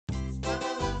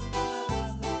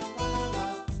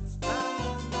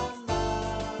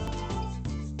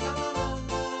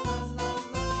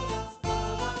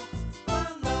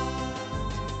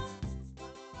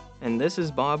and this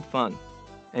is Bob Phun.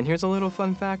 And here's a little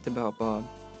fun fact about Bob.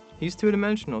 He's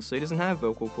two-dimensional, so he doesn't have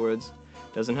vocal cords,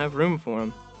 doesn't have room for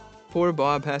them. Poor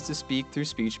Bob has to speak through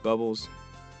speech bubbles.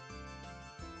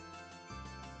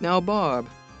 Now Bob,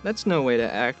 that's no way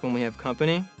to act when we have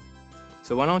company.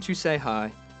 So why don't you say hi?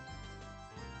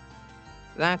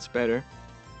 That's better.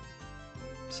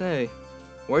 Say,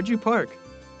 where'd you park?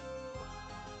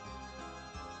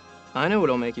 I know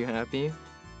what'll make you happy.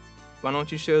 Why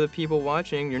don't you show the people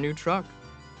watching your new truck?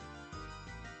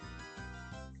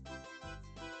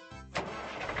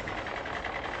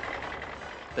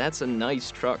 That's a nice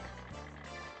truck.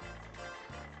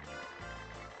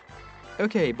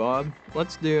 Okay, Bob,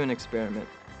 let's do an experiment.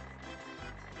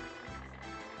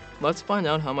 Let's find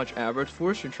out how much average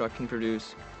force your truck can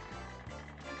produce.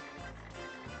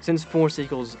 Since force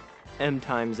equals m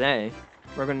times a,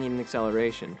 we're going to need an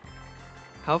acceleration.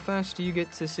 How fast do you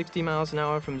get to 60 miles an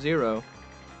hour from 0?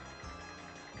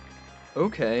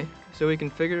 Okay, so we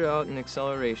can figure out an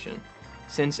acceleration.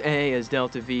 Since a is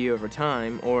delta v over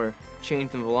time, or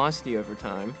change in velocity over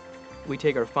time, we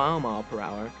take our final mile per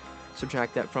hour,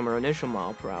 subtract that from our initial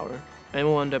mile per hour, and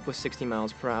we'll end up with 60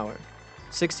 miles per hour.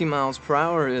 60 miles per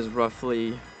hour is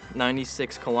roughly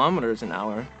 96 kilometers an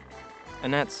hour,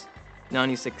 and that's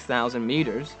 96,000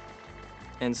 meters.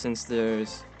 And since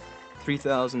there's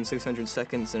 3,600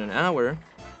 seconds in an hour,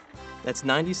 that's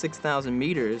 96,000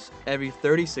 meters every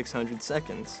 3,600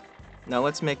 seconds. Now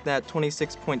let's make that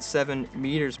 26.7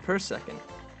 meters per second.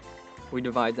 We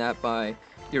divide that by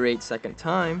your 8-second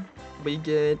time, we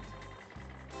get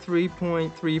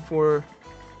 3.34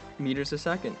 meters a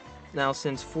second. Now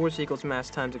since force equals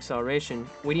mass times acceleration,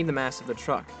 we need the mass of the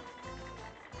truck.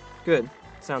 Good,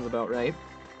 sounds about right.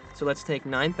 So let's take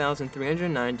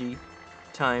 9,390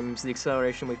 times the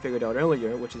acceleration we figured out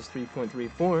earlier, which is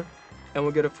 3.34, and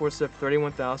we'll get a force of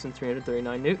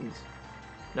 31,339 newtons.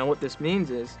 Now what this means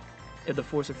is, if the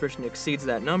force of friction exceeds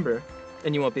that number,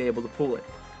 then you won't be able to pull it.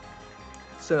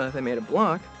 So if I made a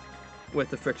block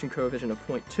with a friction coefficient of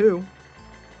 0.2,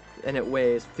 and it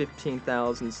weighs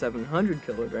 15,700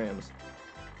 kilograms,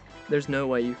 there's no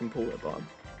way you can pull it, Bob.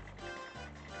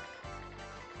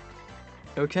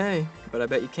 Okay, but I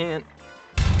bet you can't.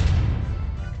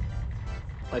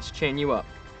 Let's chain you up.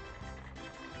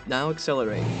 Now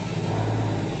accelerate.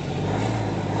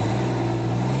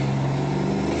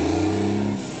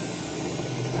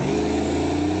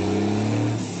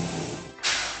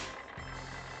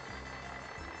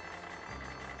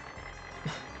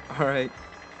 All right.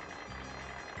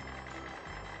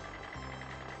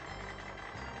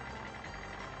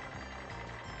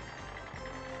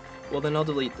 Well, then I'll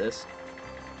delete this.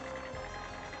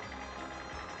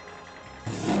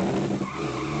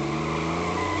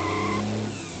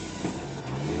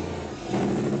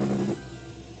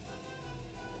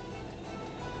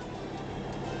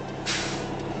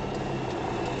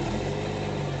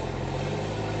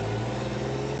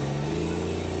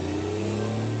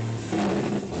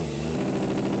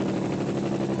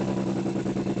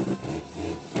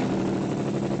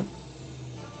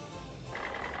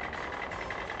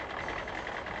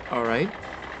 All right.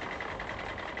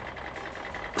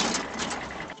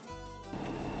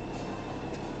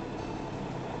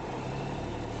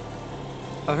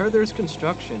 I heard there's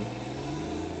construction.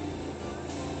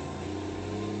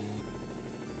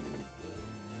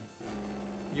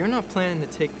 You're not planning to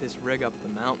take this rig up the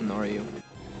mountain, are you?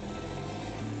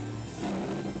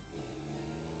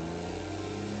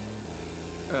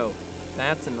 Oh,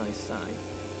 that's a nice sign.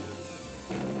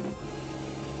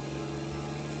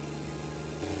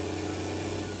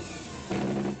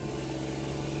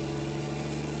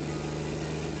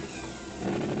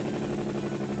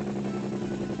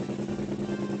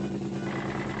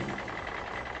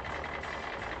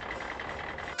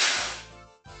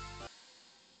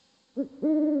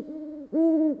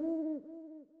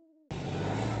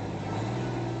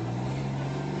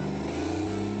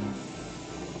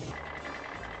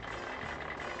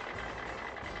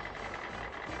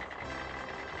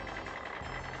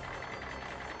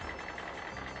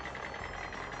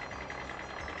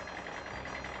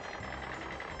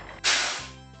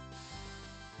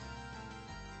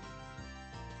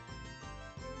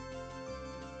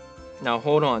 Now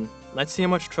hold on, let's see how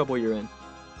much trouble you're in.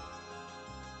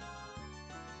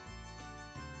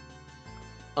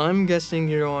 I'm guessing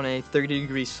you're on a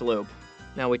 30-degree slope.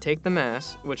 Now we take the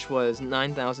mass, which was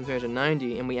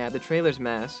 9,390, and we add the trailer's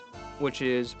mass, which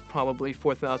is probably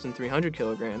 4,300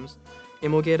 kilograms,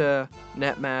 and we'll get a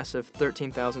net mass of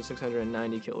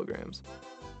 13,690 kilograms.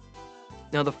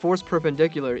 Now the force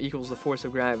perpendicular equals the force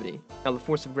of gravity. Now the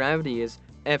force of gravity is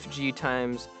Fg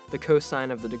times the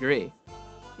cosine of the degree.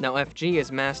 Now Fg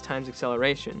is mass times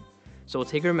acceleration. So we'll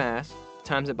take our mass,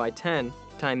 times it by 10,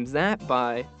 times that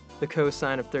by the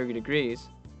cosine of 30 degrees,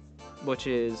 which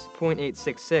is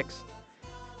 0.866,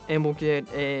 and we'll get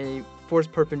a force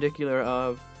perpendicular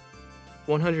of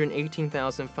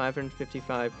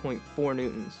 118,555.4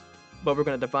 newtons. But we're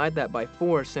going to divide that by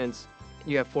 4 since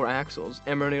you have 4 axles,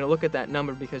 and we're going to look at that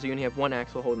number because you only have 1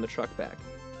 axle holding the truck back.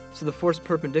 So the force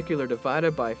perpendicular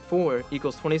divided by 4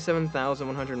 equals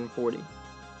 27,140.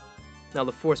 Now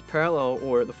the force parallel,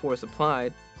 or the force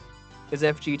applied, is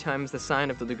Fg times the sine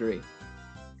of the degree.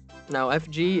 Now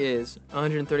Fg is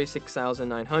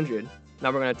 136,900.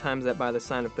 Now we're going to times that by the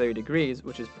sine of 30 degrees,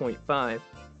 which is 0.5,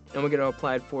 and we get an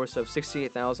applied force of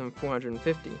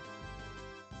 68,450.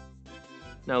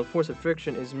 Now the force of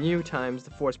friction is mu times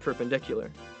the force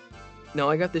perpendicular. Now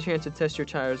I got the chance to test your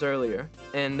tires earlier,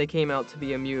 and they came out to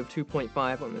be a mu of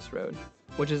 2.5 on this road,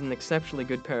 which is an exceptionally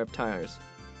good pair of tires.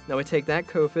 Now we take that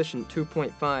coefficient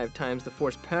 2.5 times the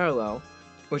force parallel,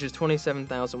 which is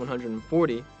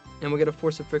 27,140, and we get a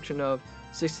force of friction of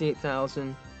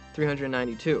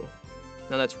 68,392.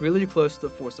 Now that's really close to the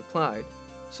force applied,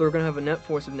 so we're going to have a net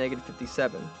force of negative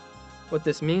 57. What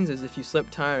this means is if you slip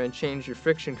tire and change your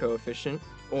friction coefficient,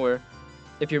 or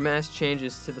if your mass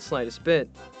changes to the slightest bit,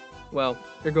 well,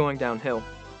 you're going downhill.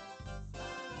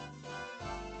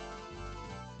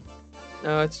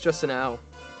 No, it's just an owl.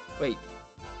 Wait,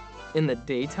 in the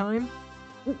daytime?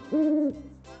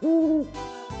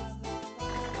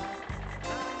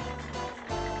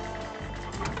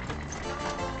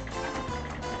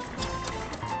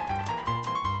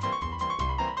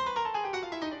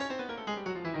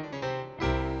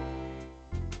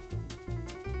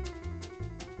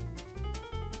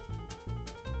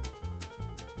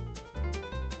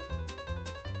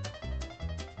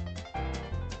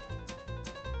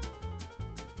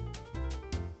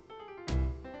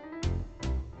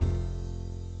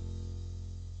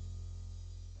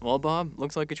 Well, Bob,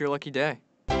 looks like it's your lucky day.